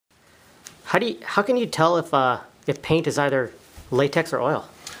How can you tell if paint is either latex or oil?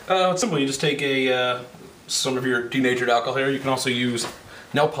 It's simple. You just take some of your denatured alcohol here. You can also use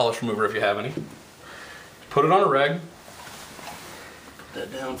nail polish remover if you have any. Put it on a rag. Put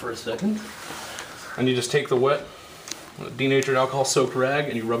that down for a second. And you just take the wet, denatured alcohol soaked rag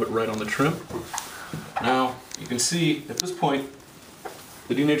and you rub it right on the trim. Now, you can see at this point,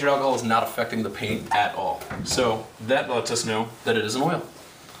 the denatured alcohol is not affecting the paint at all. So that lets us know that it is an oil.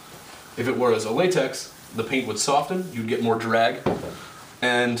 If it were as a latex, the paint would soften, you'd get more drag,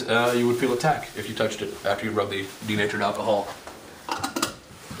 and you would feel a tack if you touched it after you rubbed the denatured alcohol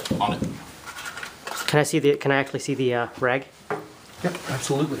on it. Can I actually see the rag? Yep,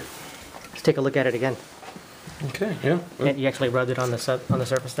 absolutely. Let's take a look at it again. Okay, yeah. And you actually rubbed it on the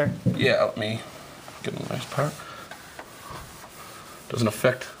surface there? Yeah, let me get a nice part. Doesn't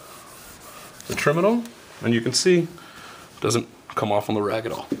affect the trim at all, and you can see it doesn't come off on the rag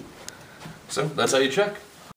at all. So that's how you check.